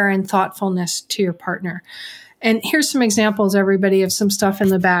care and thoughtfulness to your partner. And here's some examples, everybody, of some stuff in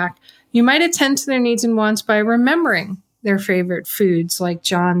the back. You might attend to their needs and wants by remembering their favorite foods, like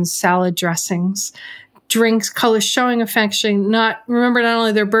John's salad dressings, drinks, colors, showing affection, remember not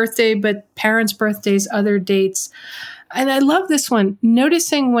only their birthday, but parents' birthdays, other dates. And I love this one,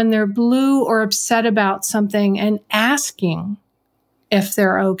 noticing when they're blue or upset about something and asking if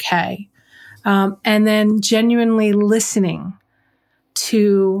they're okay. And then genuinely listening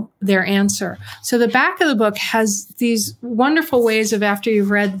to their answer. So the back of the book has these wonderful ways of, after you've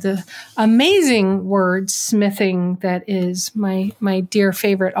read the amazing wordsmithing that is my dear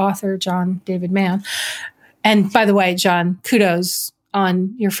favorite author, John David Mann. And by the way, John, kudos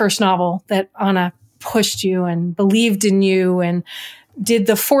on your first novel that Anna pushed you and believed in you and did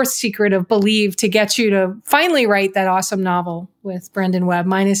the 4th secret of believe to get you to finally write that awesome novel with Brendan Webb.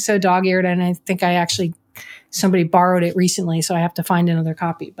 Mine is so dog-eared, and I think I actually somebody borrowed it recently, so I have to find another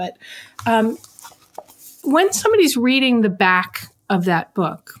copy. But when somebody's reading the back of that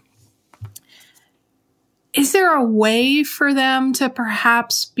book, is there a way for them to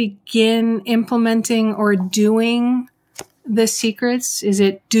perhaps begin implementing or doing the secrets? Is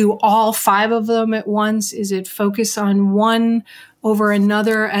it do all 5 of them at once? Is it focus on one over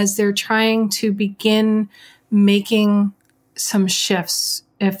another as they're trying to begin making some shifts,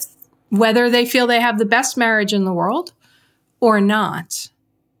 if whether they feel they have the best marriage in the world or not,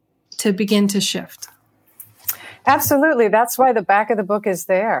 to begin to shift? Absolutely. That's why the back of the book is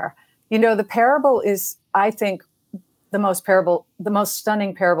there. You know, the parable is, I think, the most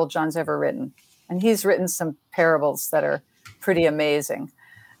stunning parable John's ever written. And he's written some parables that are pretty amazing.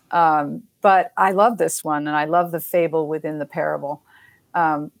 But I love this one, and I love the fable within the parable.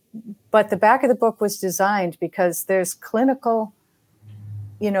 But the back of the book was designed because there's clinical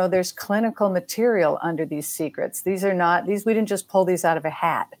material under these secrets. These we didn't just pull these out of a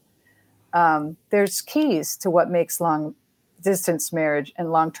hat. There's keys to what makes long distance marriage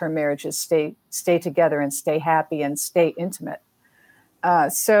and long-term marriages stay together and stay happy and stay intimate.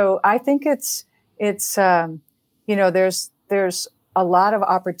 So I think it's there's a lot of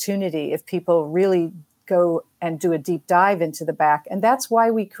opportunity if people really go and do a deep dive into the back. And that's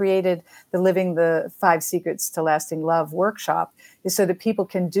why we created the Living the 5 Secrets to Lasting Love workshop, is so that people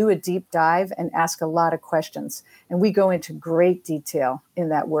can do a deep dive and ask a lot of questions. And we go into great detail in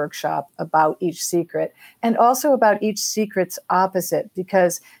that workshop about each secret and also about each secret's opposite,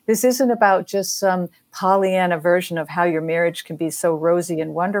 because this isn't about just some Pollyanna version of how your marriage can be so rosy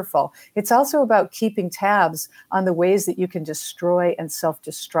and wonderful. It's also about keeping tabs on the ways that you can destroy and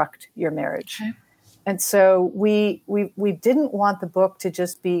self-destruct your marriage. Okay. And so we didn't want the book to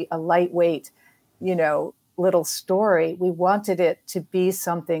just be a lightweight, little story. We wanted it to be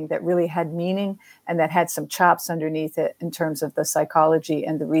something that really had meaning and that had some chops underneath it in terms of the psychology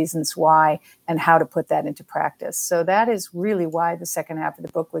and the reasons why and how to put that into practice. So that is really why the second half of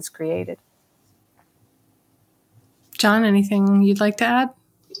the book was created. John, anything you'd like to add?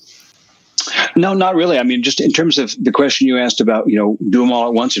 No, not really. I mean, just in terms of the question you asked about, do them all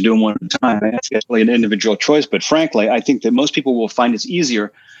at once or do them one at a time, that's definitely an individual choice. But frankly, I think that most people will find it's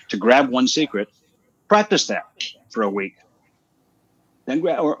easier to grab one secret, practice that for a week, then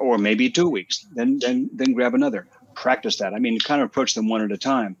or maybe 2 weeks, then grab another, practice that. I mean, kind of approach them one at a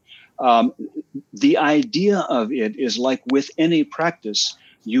time. The idea of it is like with any practice,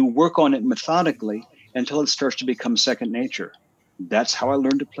 you work on it methodically until it starts to become second nature. That's how I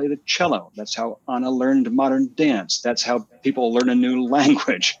learned to play the cello. That's how Anna learned modern dance. That's how people learn a new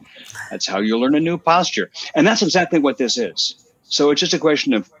language. That's how you learn a new posture. And that's exactly what this is. So it's just a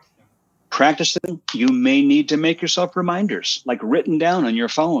question of practicing. You may need to make yourself reminders, like written down on your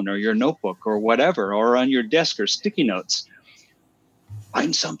phone or your notebook or whatever, or on your desk or sticky notes.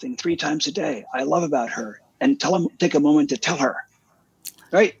 Find something 3 times a day I love about her and take a moment to tell her.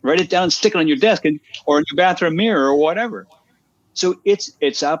 Right? Write it down, stick it on your desk or in your bathroom mirror or whatever. So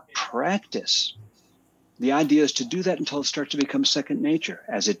it's a practice. The idea is to do that until it starts to become second nature.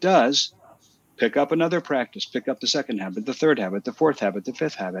 As it does, pick up another practice, pick up the second habit, the third habit, the fourth habit, the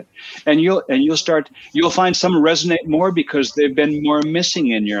fifth habit. And you'll find some resonate more because they've been more missing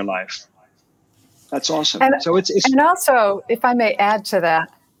in your life. That's awesome. And, so it's and also, if I may add to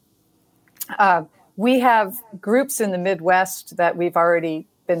that, we have groups in the Midwest that we've already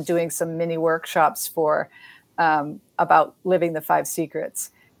been doing some mini workshops for, about living the 5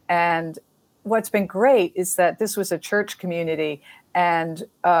 secrets. And what's been great is that this was a church community, and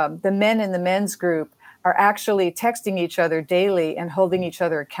the men in the men's group are actually texting each other daily and holding each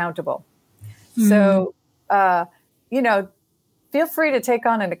other accountable. Mm-hmm. So, feel free to take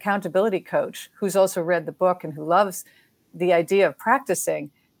on an accountability coach who's also read the book and who loves the idea of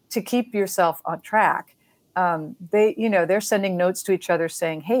practicing to keep yourself on track. They're sending notes to each other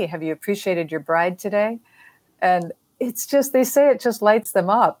saying, "Hey, have you appreciated your bride today?" And it's just, they say it just lights them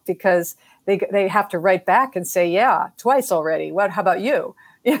up because they have to write back and say, "Yeah, twice already. How about you?"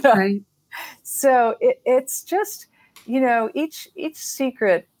 Right. So it's just, each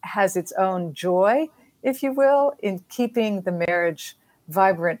secret has its own joy, if you will, in keeping the marriage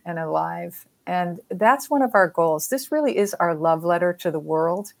vibrant and alive. And that's one of our goals. This really is our love letter to the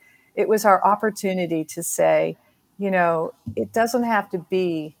world. It was our opportunity to say, it doesn't have to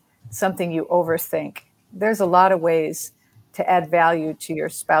be something you overthink. There's a lot of ways to add value to your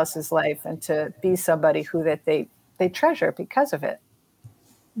spouse's life and to be somebody who that they treasure because of it.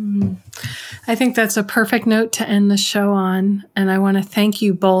 I think that's a perfect note to end the show on. And I want to thank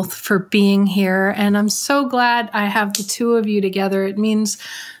you both for being here. And I'm so glad I have the two of you together. It means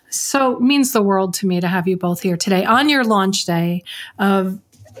So it means the world to me to have you both here today on your launch day of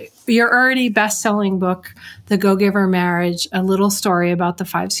your already best-selling book, The Go-Giver Marriage, a little story about the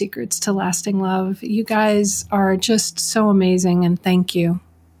 5 secrets to lasting love. You guys are just so amazing, and thank you.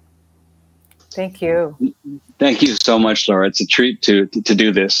 Thank you. Thank you so much, Laura. It's a treat to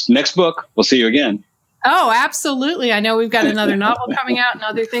do this. Next book, we'll see you again. Oh, absolutely. I know we've got another novel coming out and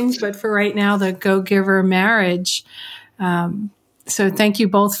other things, but for right now, The Go-Giver Marriage. So thank you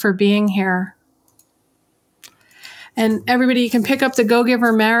both for being here. And everybody, you can pick up The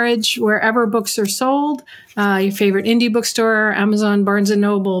Go-Giver Marriage wherever books are sold, your favorite indie bookstore, Amazon, Barnes &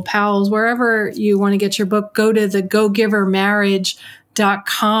 Noble, Powell's, wherever you want to get your book. Go to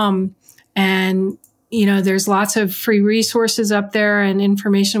thegogivermarriage.com. And, you know, there's lots of free resources up there and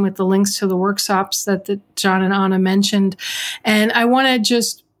information with the links to the workshops that John and Anna mentioned. And I want to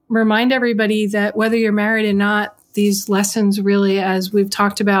just remind everybody that whether you're married or not, these lessons really, as we've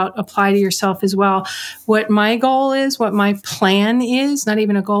talked about, apply to yourself as well. What my goal is, what my plan is, not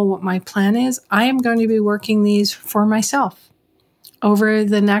even a goal, what my plan is, I am going to be working these for myself over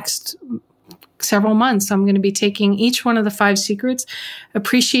the next several months. I'm going to be taking each one of the 5 secrets,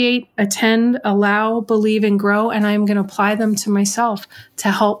 appreciate, attend, allow, believe, and grow, and I'm going to apply them to myself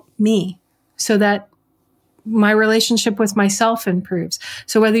to help me so that my relationship with myself improves.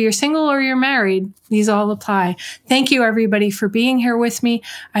 So whether you're single or you're married, these all apply. Thank you, everybody, for being here with me.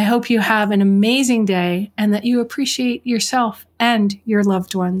 I hope you have an amazing day and that you appreciate yourself and your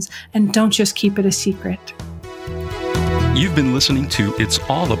loved ones. And don't just keep it a secret. You've been listening to It's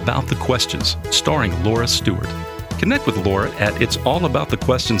All About the Questions, starring Laura Stewart. Connect with Laura at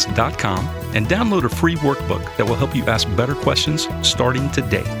it'sallaboutthequestions.com and download a free workbook that will help you ask better questions starting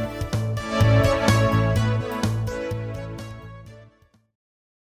today.